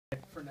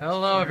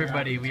Hello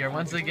everybody, we are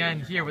once again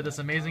here with this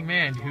amazing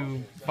man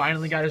who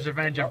finally got his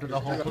revenge after the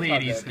whole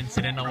Pleiades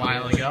incident a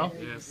while ago.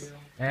 Yes.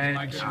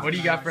 And what do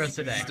you got for us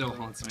today? Still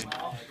haunts me.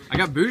 I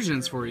got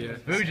Bujins for you.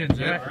 Bujins,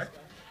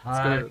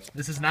 right?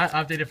 This is not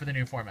updated for the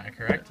new format,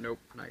 correct? Nope,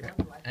 not yet.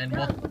 And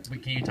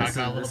can you talk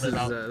about a little bit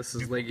about... This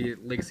is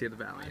Legacy of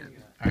the Valiant,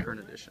 current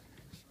edition.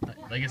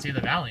 Legacy of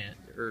the Valiant?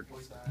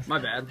 My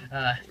bad.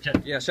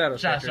 Yeah, Shadow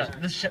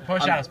This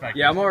post Shadow Spectre.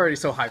 Yeah, I'm already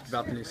so hyped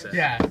about the new set.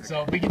 Yeah,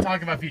 so we can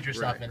talk about future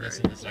stuff in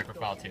this Spectre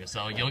file too.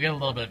 So you'll get a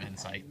little bit of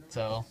insight.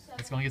 So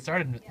let's go and get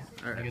started.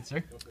 All right. Good,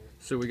 sir.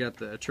 So we got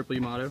the triple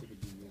Yamato.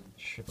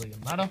 Triple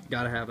Yamato.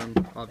 Gotta have him.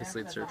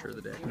 Obviously, it's Searcher of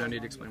the Day. We don't need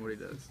to explain what he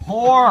does.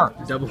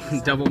 Whore! Double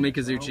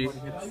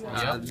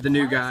Mikazuchi. The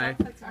new guy.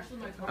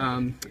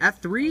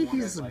 At 3,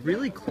 he's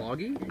really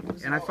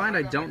cloggy, and I find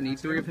I don't need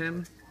 3 of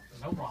him.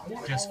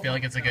 Just feel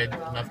like it's a good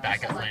enough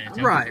backup plan.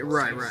 Too. Right.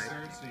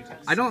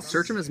 I don't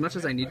search him as much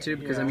as I need to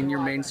because, I mean,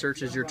 your main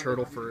search is your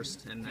turtle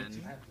first, and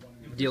then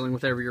dealing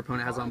with whatever your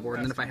opponent has on board.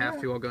 And then if I have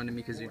to, I'll go into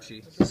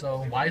Mikazuchi.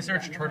 So why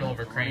search turtle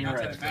over crane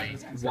typically?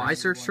 Why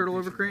search turtle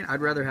over crane?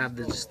 I'd rather have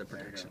just the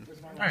protection.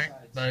 Alright,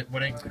 but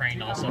wouldn't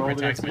crane also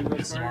protect? But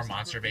this is a more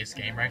monster-based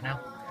game right now.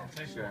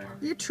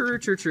 Yeah, true.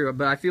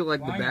 But I feel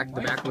like with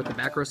the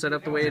back row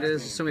setup the way it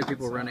is, so many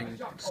people running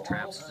just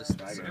traps just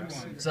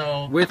sucks.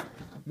 So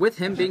with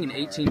him being an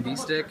 18B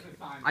stick,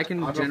 I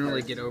can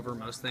generally get over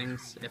most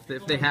things.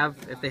 If they have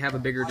a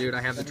bigger dude,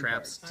 I have the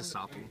traps to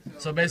stop him.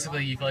 So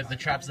basically, you feel like the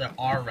traps that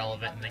are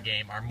relevant in the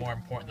game are more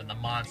important than the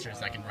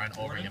monsters that can run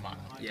over Yamato.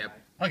 Yep.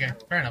 Okay,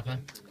 fair enough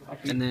then.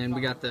 And then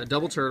we got the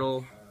double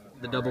turtle,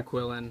 the double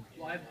Quillin,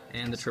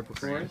 and the triple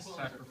crane.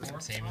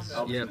 Seems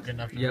good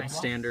enough to me.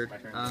 Standard.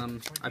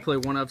 I play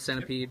one of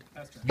Centipede.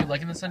 You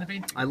liking the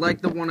Centipede? I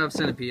like the one of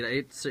Centipede.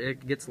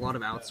 It gets a lot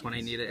of outs when I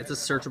need it. It's a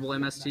searchable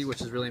MST,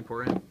 which is really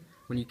important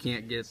when you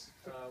can't get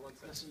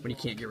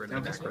rid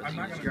of the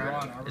back row.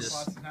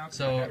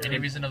 So any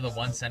reason of the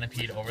one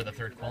Centipede over the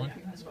third Quillin?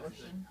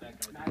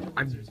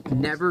 I've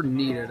never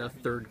needed a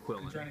third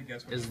Quillin.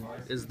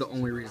 Is the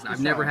only reason.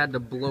 I've never had to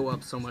blow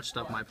up so much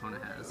stuff my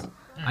opponent has.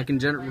 I can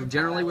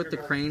generally with the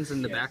cranes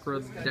and the back row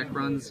deck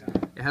runs,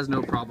 it has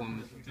no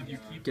problem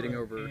getting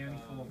over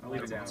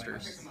the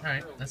monsters.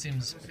 Alright, that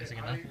seems basic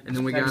enough. And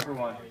then we got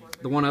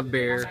the one of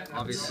Bear,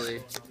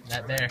 obviously.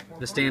 That there.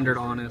 The standard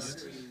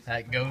Honest.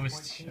 That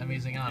Ghost,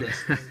 Amazing Honest.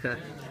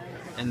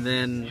 And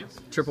then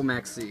triple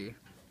Maxi.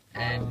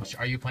 And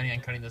are you planning on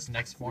cutting this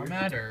next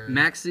format, or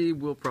Maxi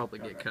will probably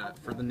get cut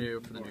for the new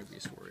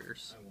Beast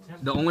Warriors.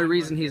 The only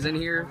reason he's in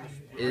here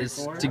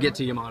is to get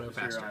to Yamato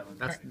faster.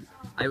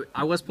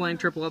 I was playing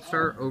triple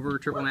Upstart over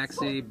triple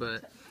Maxi,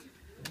 but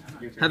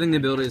having the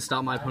ability to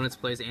stop my opponent's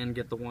plays and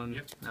get the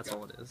one, that's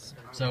all it is.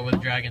 So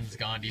with Dragons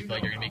gone, do you feel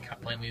like you're going to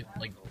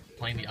be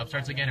playing the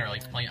Upstarts again, or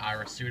playing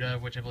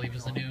Arasuda, which I believe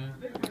is the new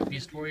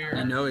Beast Warrior?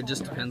 You know, it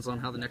just depends on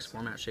how the next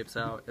format shapes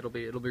out. It'll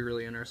be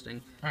really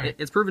interesting. Right.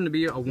 It's proven to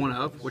be a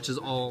one-up, which is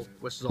all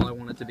I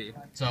want it to be.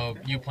 So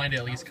you plan to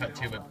at least cut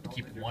 2, but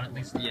keep 1 at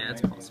least? Yeah,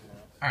 it's possible.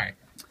 Alright.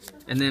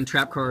 And then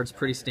trap cards,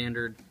 pretty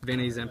standard.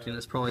 Vanity's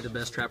Emptiness, probably the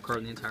best trap card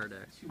in the entire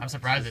deck. I'm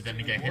surprised it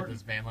didn't get hit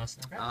this ban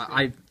list.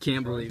 I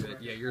can't believe it.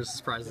 Yeah, you're as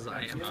surprised as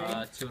I am.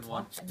 2 and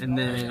 1. And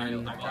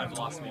then I've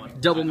lost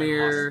 1. double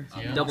mirror,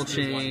 double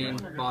chain,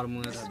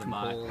 bottomless,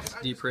 compulse,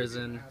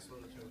 D-prison,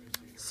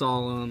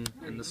 solemn,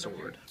 and the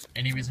sword.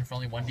 Any reason for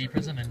only 1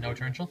 D-prison and no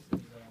torrential?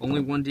 Only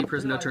 1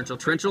 D-prison, no torrential.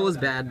 Torrential is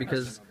bad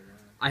because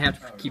I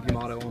have to keep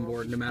Yamato on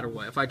board no matter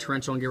what. If I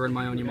torrential and get rid of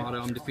my own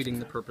Yamato, I'm defeating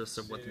the purpose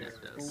of what the deck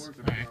does.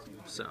 Alright.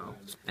 So,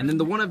 and then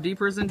the one of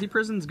D-prison.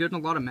 D-prison's good in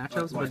a lot of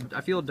matchups, but I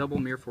feel double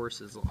mirror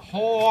force is a lot.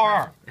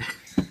 Whore!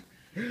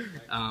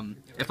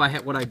 If I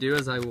what I do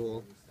is I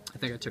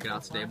think I took it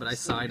out today, but I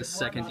side a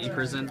second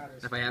D-prison.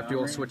 If I have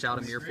to, I'll switch out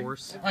a mirror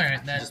force.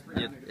 Alright,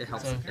 It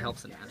helps. It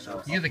helps in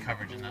matchups. You get the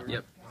coverage in that.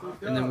 Yep.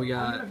 And then we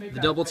got the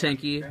double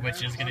tanky,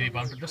 which is going to be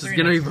bumped up to 3.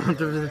 It's going to be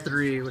bumped up to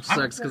 3, which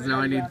sucks because now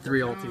I need 3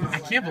 ultis. I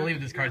can't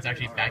believe this card's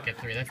actually back at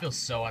 3. That feels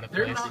so out of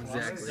place.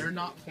 Exactly. They're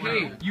not.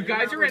 Hey, you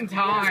guys are in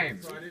time.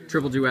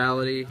 Triple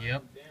duality.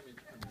 Yep.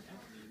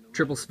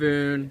 Triple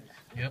spoon.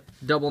 Yep.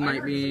 Double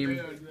night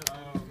beam.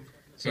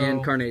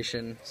 And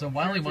carnation. So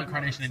why only 1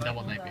 carnation and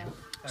double night beam?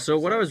 So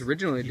what I was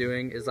originally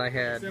doing is I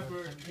had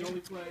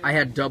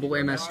double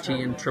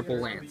MST and triple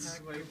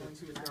lance.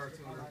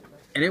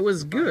 And it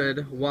was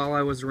good while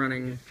I was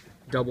running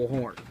double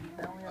horn.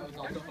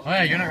 Oh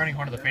yeah, you're not running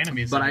Horn of the Phantom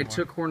Beast But anymore. I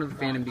took Horn of the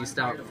Phantom Beast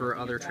out for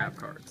other trap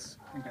cards.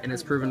 And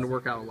it's proven to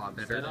work out a lot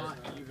better.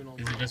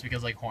 Is it just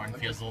because Horn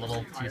feels a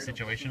little too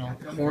situational?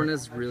 Horn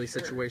is really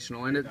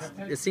situational, and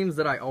it seems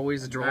that I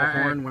always draw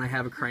Horn when I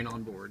have a crane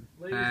on board.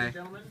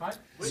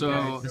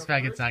 So this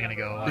packet's not gonna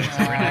go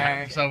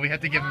away. So we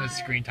have to give him his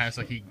screen time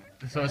so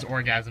his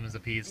orgasm is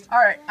appeased.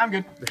 Alright, I'm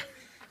good.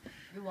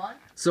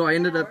 So I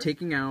ended up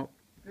taking out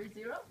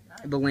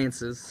the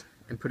lances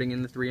and putting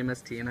in the 3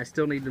 MST, and I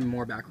still needed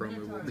more back row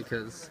removal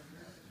because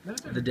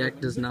the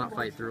deck does not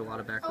fight through a lot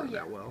of back row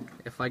that well.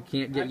 If I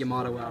can't get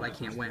Yamato out, I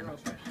can't win.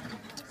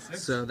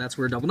 So that's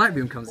where Double Night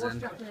Beam comes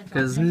in,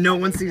 because no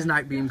one sees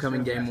Night Beam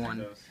coming game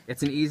 1.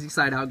 It's an easy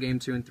side out game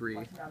 2 and 3.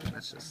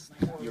 That's just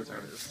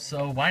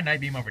So why Night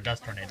Beam over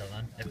Dust Tornado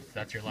then, if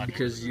that's your logic?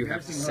 because you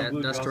have to set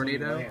Dust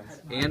Tornado,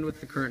 and with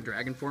the current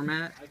Dragon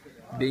format,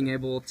 being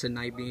able to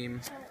Night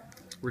Beam,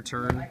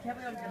 return,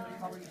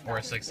 Or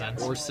a Sixth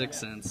Sense. or Sixth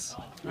Sense,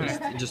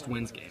 it just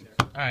wins game.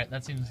 Alright,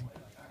 that seems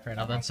fair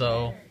enough then.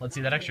 So let's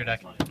see that extra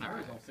deck.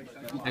 Alright.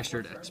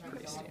 Extra deck's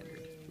pretty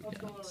standard. We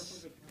got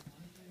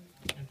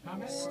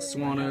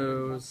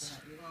Swanos.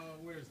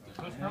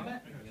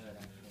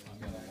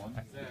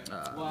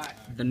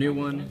 The new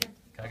one,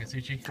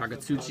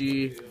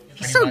 Kagatsuchi.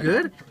 He's so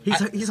good.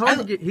 He's hard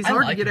to get. He's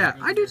hard to get out.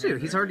 I do too.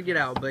 He's hard to get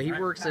out, but he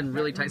works in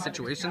really tight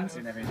situations.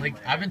 Like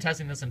I've been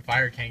testing this in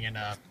Fire King and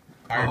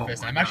Fire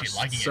Fist, and I'm actually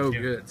liking so it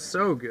too. good,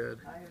 so good.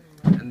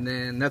 And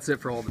then that's it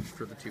for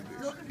the 2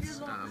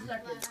 Bujins.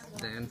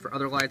 Then for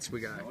other lights, we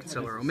got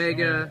Stellar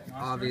Omega,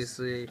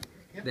 obviously.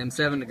 The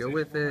M7 to go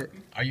with it.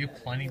 Are you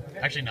planning?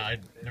 Actually, no.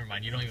 Never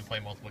mind. You don't even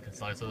play multiple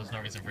Constellars, so there's no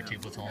reason for 2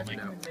 Plutonic.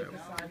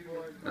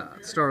 No.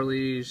 Star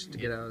Liege to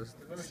get out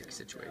of sticky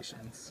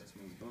situations.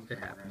 It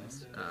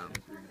happens.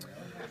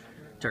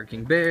 Dark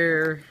King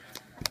Bear.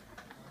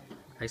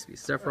 Ice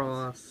Beast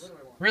Sephiroth.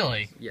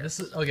 Really? Yes.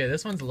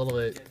 This one's a little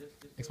bit.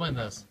 Explain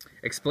this.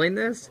 Explain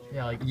this?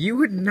 Yeah, like You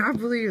would not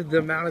believe the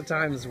amount of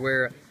times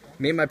where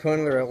me and my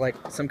opponent are at like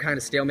some kind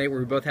of stalemate where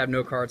we both have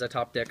no cards. I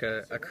top deck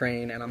a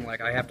Crane, and I'm like,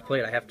 I have to play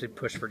it. I have to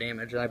push for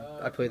damage. And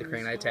I play the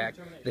Crane. I attack.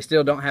 They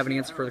still don't have an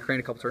answer for the Crane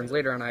a couple turns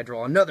later, and I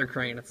draw another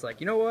Crane. It's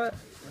like, you know what?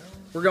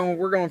 We're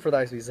going for the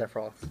Ice Beast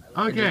Sephiroth.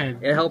 okay.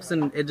 It helps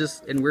in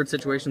in weird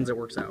situations. It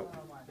works out.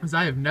 Because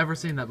I have never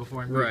seen that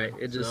before in Right,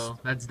 Bujin, it just- so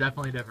that's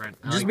definitely different.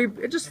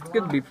 It's just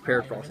good to be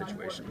prepared for all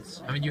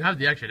situations. I mean, you have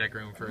the extra deck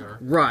room for.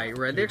 Right.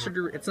 The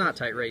extra, it's not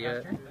tight right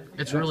yet.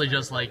 It's really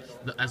just like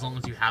as long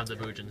as you have the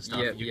Bujin stuff,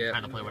 Yeah, you yeah. can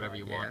kind of play whatever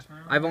you want.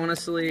 I've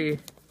honestly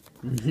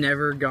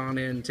never gone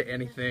into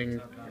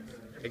anything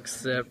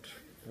except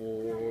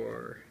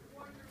for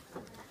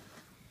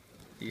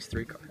these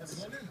 3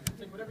 cards.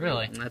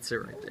 Really? And that's it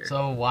right there.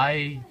 So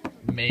why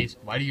Maze?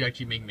 Why do you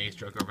actually make Maze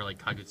Stroke over like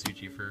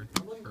Kagetsuchi for?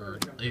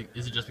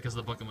 Is it just because of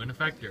the Book and Moon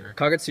effect, or?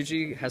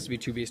 Kagetsuchi has to be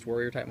 2 Beast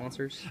Warrior type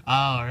monsters, Oh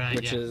right,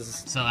 which yeah.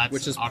 is So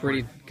that's awkward.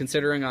 pretty.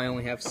 Considering I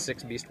only have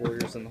 6 Beast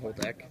Warriors in the whole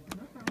deck,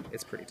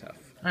 it's pretty tough.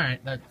 All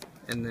right, that.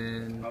 And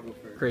then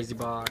Crazy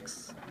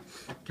Box,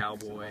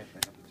 Cowboy.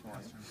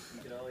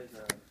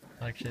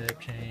 Flagship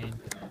chain.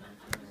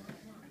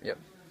 Yep,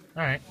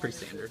 All right. pretty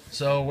standard.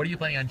 So what are you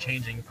planning on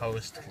changing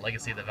post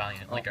Legacy of the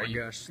Valiant? Like, oh are my you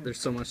gosh, there's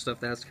so much stuff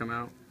that has to come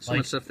out. So Like-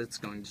 much stuff that's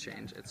going to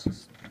change. It's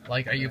just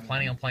like are you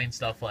planning on playing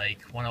stuff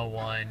like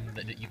 101,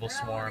 the Evil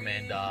Swarm,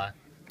 and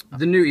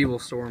the new Evil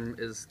Storm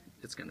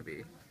it's going to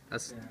be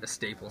that's a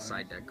staple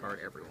side deck card.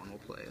 Everyone will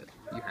play it.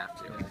 You have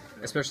to,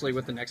 especially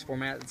with the next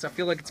format. I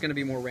feel like it's going to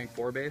be more rank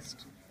 4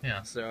 based.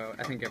 yeah? So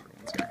I think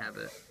everyone's going to have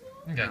it.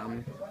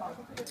 Okay.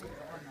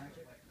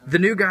 The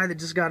new guy that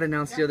just got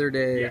announced the other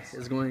day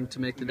is going to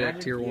make the deck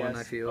tier 1,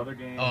 I feel. Oh,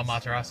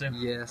 Amaterasu.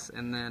 Yes,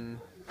 and then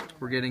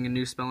we're getting a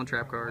new Spell and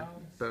Trap card,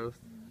 both,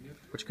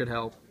 which could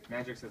help.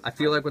 I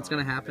feel like what's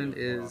going to happen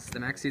is the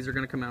Maxis are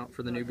going to come out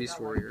for the new Beast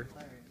Warrior.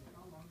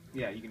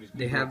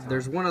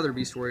 There's one other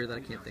Beast Warrior that I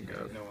can't think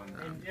of.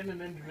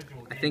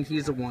 I think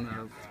he's a one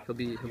of. He'll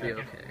be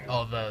okay.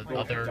 Oh, the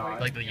other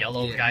like the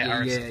yellow guy,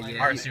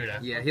 Arasuda.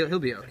 Yeah, he'll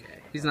be okay.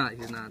 He's not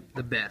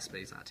the best, but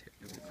he's not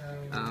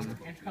terrible.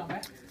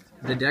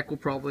 The deck will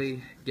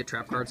probably get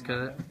trap cards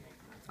cut.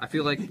 I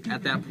feel like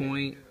at that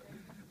point,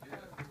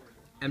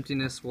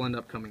 Emptiness will end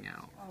up coming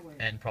out.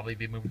 And probably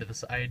be moved to the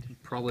side.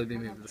 Probably be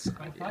moved to the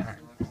side. Yeah.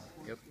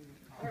 Yep.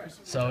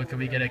 So could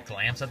we get a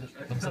glimpse of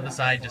the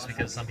side, just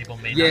because some people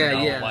may not Yeah,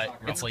 know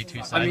what roughly two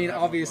sides. I mean,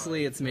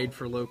 obviously, it's made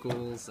for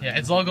locals. Yeah,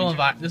 it's local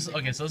environment. So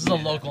this is a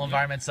local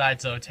environment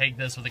side, so take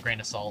this with a grain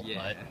of salt.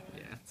 Yeah, But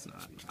it's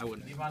not. I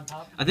wouldn't.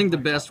 I think the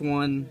best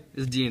one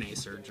is DNA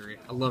Surgery.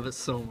 I love it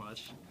so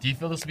much. do you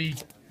feel this would be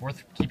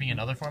worth keeping in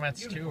other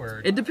formats too,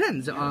 or It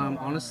depends.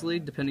 Honestly,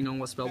 depending on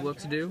what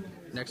spellbooks do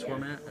next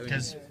format.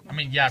 because I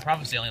mean, yeah,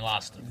 Prophecy only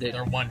lost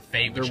their one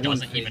fate, which They're one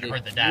doesn't even fate.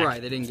 hurt the deck.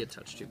 Right, they didn't get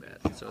touched too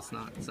bad, so it's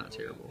not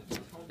terrible.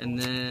 And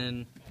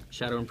then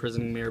Shadow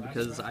Imprisoning Mirror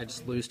because I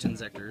just lose to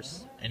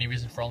Inzectors. Any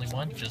reason for only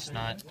one? Just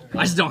not.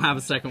 I just don't have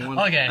a second one.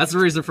 Okay. That's the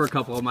reason for a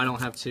couple of them. I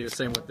don't have two.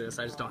 Same with this.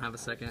 I just don't have a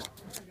second.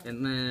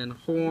 And then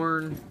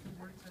Horn,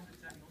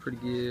 pretty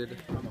good.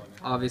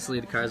 Obviously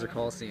the Kaiser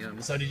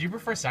Coliseum. So did you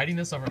prefer siding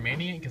this over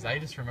maining it? Because I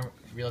just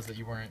realized that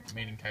you weren't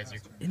maining Kaiser.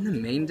 In the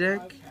main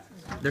deck,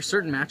 there's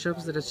certain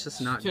matchups that it's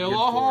just not Still good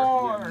a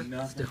for.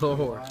 whore. Still a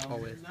whore,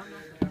 always.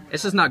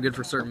 It's just not good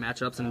for certain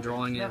matchups, and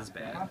drawing it is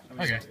bad.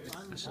 Okay.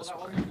 That's just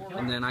why.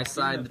 And then I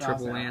side the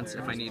Triple Lance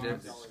if I need it,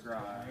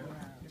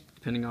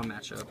 depending on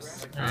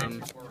matchups.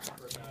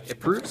 It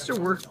proves to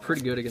work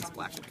pretty good against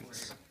Black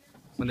Wings.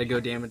 When they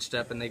go damage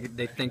step and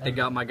they think they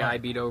got my guy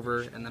beat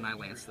over, and then I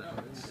lance them.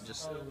 It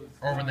just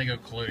Or when they go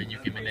Collude and you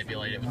can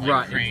manipulate it with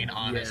like Crane,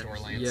 Honest, or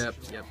Lance. Yep,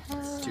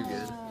 it's too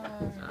good.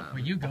 Well,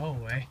 you go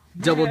away.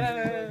 Double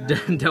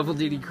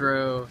DD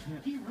Crow,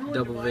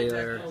 double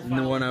Veiler, and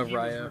the one of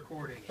Ryo.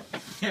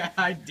 Yeah,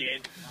 I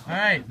did.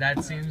 Alright,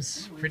 that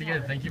seems pretty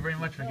good. Thank you very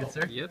much, my good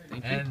sir. Yep,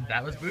 thank you. And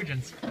that was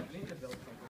Bujin's.